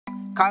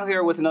Kyle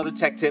here with another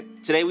tech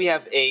tip. Today we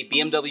have a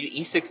BMW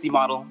E60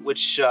 model,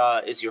 which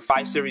is your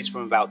 5 Series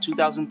from about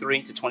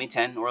 2003 to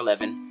 2010 or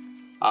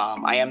 11.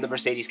 I am the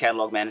Mercedes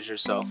catalog manager,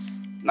 so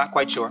not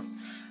quite sure.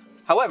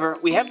 However,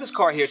 we have this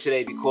car here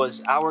today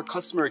because our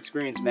customer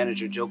experience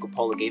manager, Joe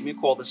Coppola, gave me a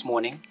call this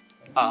morning,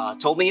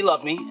 told me he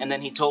loved me, and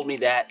then he told me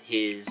that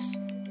his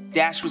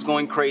dash was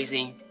going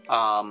crazy,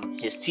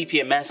 his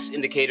TPMS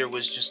indicator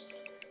was just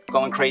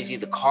going crazy,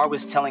 the car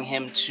was telling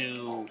him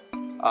to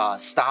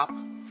stop,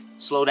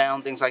 slow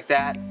down, things like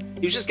that.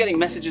 He was just getting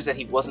messages that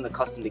he wasn't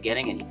accustomed to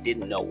getting and he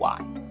didn't know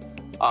why.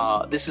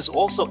 This is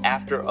also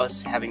after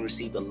us having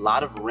received a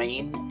lot of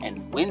rain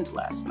and wind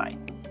last night.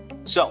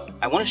 So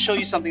I want to show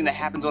you something that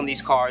happens on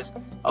these cars.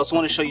 I also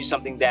want to show you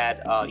something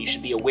that you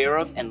should be aware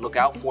of and look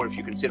out for if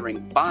you're considering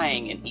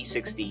buying an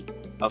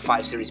E60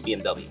 5 Series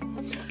BMW.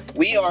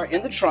 We are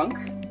in the trunk,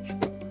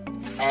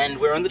 and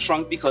we're in the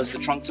trunk because the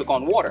trunk took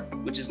on water,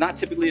 which is not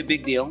typically a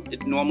big deal.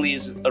 It normally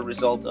is a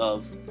result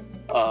of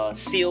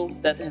seal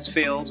that has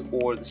failed,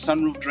 or the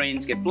sunroof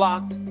drains get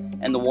blocked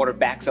and the water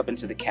backs up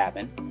into the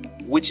cabin,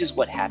 which is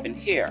what happened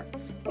here.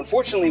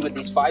 Unfortunately, with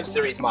these 5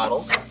 Series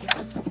models,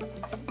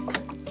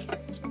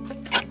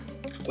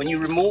 when you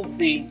remove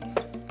the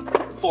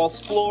false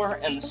floor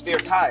and the spare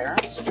tire,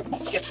 so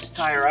let's get this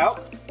tire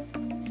out,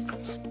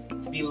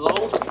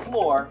 below the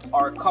floor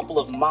are a couple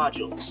of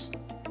modules.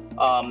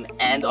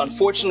 And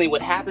unfortunately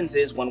what happens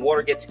is when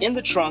water gets in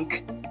the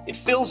trunk, it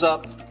fills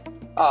up,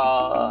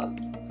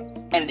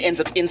 and it ends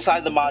up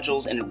inside the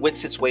modules and it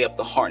wicks its way up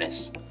the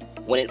harness.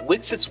 When it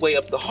wicks its way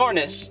up the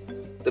harness,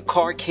 the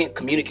car can't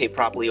communicate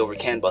properly over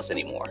CAN bus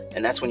anymore.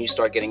 And that's when you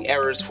start getting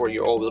errors for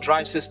your all-wheel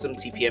drive system,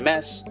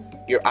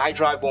 TPMS, your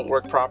iDrive won't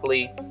work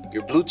properly,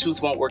 your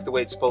Bluetooth won't work the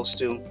way it's supposed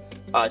to.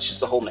 It's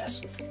just a whole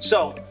mess.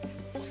 So,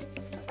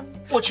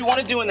 what you want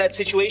to do in that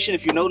situation,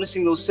 if you're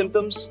noticing those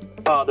symptoms,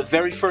 the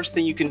very first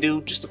thing you can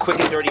do, just a quick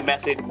and dirty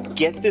method,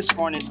 get this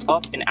harness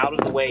up and out of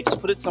the way. Just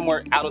put it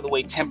somewhere out of the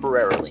way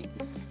temporarily.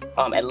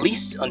 At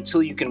least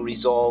until you can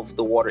resolve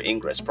the water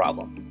ingress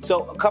problem.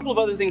 So a couple of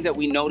other things that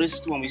we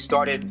noticed when we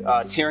started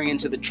tearing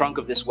into the trunk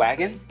of this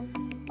wagon.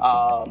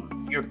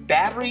 Your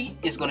battery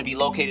is going to be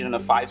located in a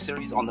 5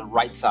 Series on the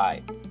right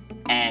side.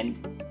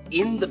 And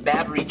in the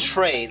battery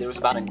tray, there was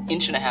about 1.5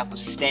 inches of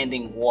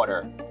standing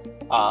water.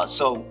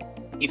 So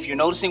if you're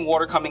noticing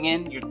water coming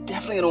in, you're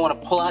definitely going to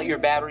want to pull out your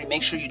battery.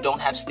 Make sure you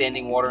don't have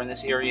standing water in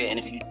this area. And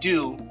if you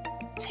do,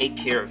 take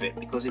care of it,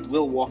 because it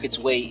will walk its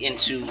way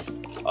into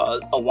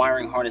a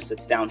wiring harness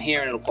that's down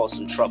here and it'll cause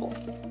some trouble.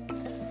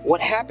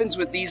 What happens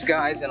with these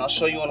guys, and I'll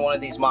show you on one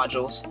of these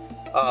modules,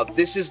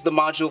 this is the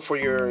module for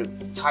your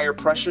tire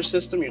pressure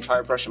system, your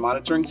tire pressure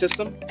monitoring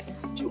system.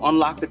 If you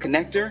unlock the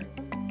connector,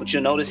 what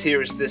you'll notice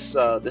here is this,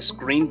 this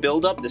green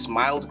buildup, this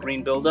mild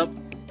green buildup,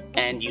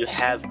 and you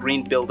have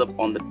green buildup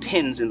on the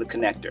pins in the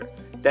connector.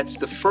 That's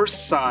the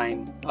first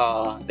sign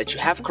that you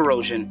have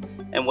corrosion.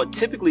 And what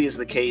typically is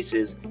the case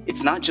is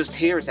it's not just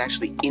here, it's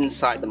actually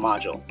inside the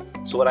module.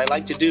 So what I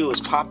like to do is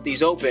pop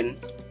these open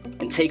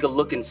and take a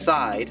look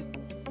inside.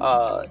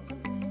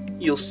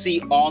 You'll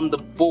see on the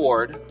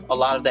board a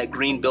lot of that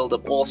green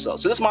buildup also.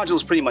 So this module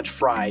is pretty much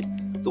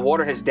fried. The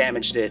water has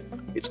damaged it.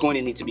 It's going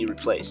to need to be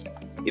replaced.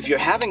 If you're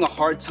having a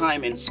hard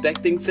time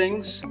inspecting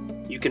things,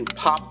 you can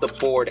pop the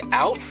board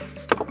out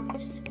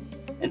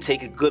and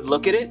take a good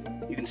look at it.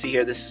 You can see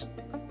here,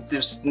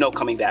 there's no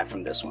coming back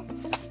from this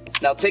one.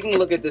 Now taking a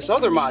look at this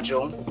other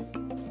module,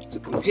 to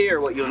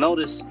compare, what you'll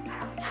notice,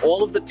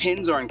 all of the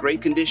pins are in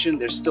great condition.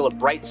 There's still a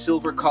bright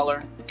silver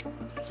color.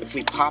 If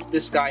we pop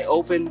this guy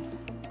open,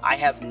 I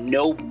have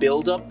no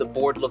buildup. The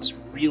board looks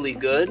really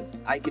good.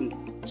 I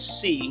can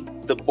see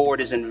the board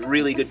is in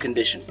really good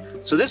condition.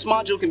 So this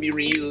module can be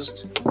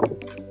reused.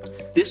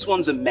 This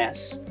one's a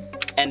mess.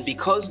 And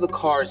because the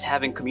car is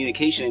having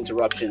communication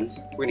interruptions,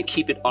 we're going to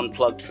keep it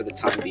unplugged for the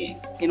time being.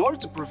 In order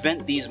to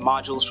prevent these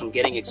modules from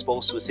getting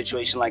exposed to a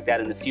situation like that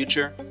in the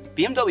future,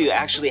 BMW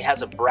actually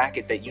has a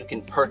bracket that you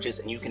can purchase,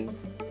 and you can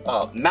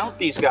mount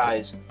these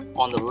guys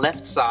on the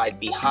left side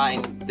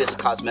behind this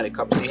cosmetic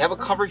cover. So you have a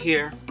cover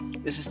here.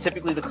 This is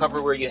typically the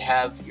cover where you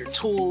have your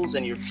tools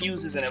and your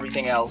fuses and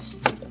everything else.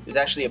 There's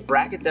actually a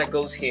bracket that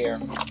goes here,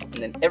 and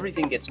then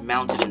everything gets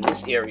mounted in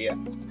this area,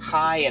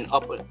 high and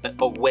up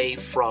away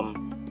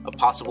from a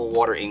possible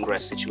water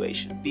ingress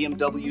situation.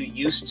 BMW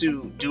used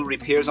to do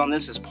repairs on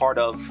this as part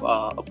of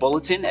a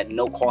bulletin at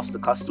no cost to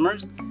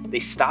customers. They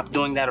stopped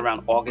doing that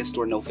around August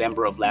or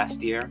November of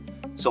last year.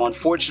 So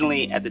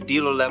unfortunately, at the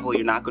dealer level,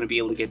 you're not going to be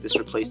able to get this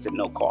replaced at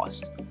no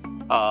cost.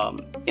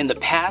 In the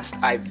past,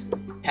 I've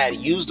had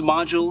used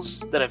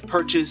modules that I've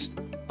purchased,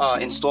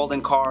 installed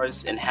in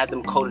cars, and had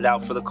them coated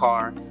out for the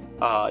car.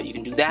 You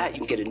can do that. You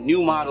can get a new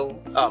module.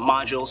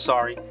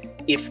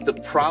 If the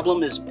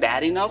problem is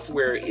bad enough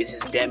where it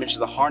has damaged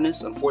the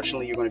harness,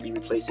 unfortunately you're going to be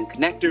replacing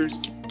connectors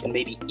and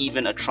maybe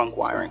even a trunk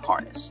wiring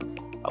harness,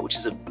 which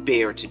is a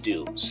bear to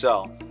do.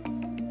 So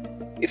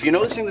if you're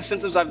noticing the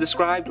symptoms I've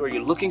described, or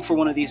you're looking for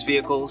one of these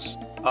vehicles,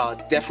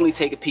 definitely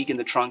take a peek in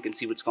the trunk and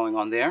see what's going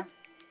on there.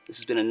 This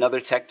has been another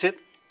tech tip.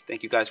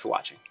 Thank you guys for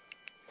watching.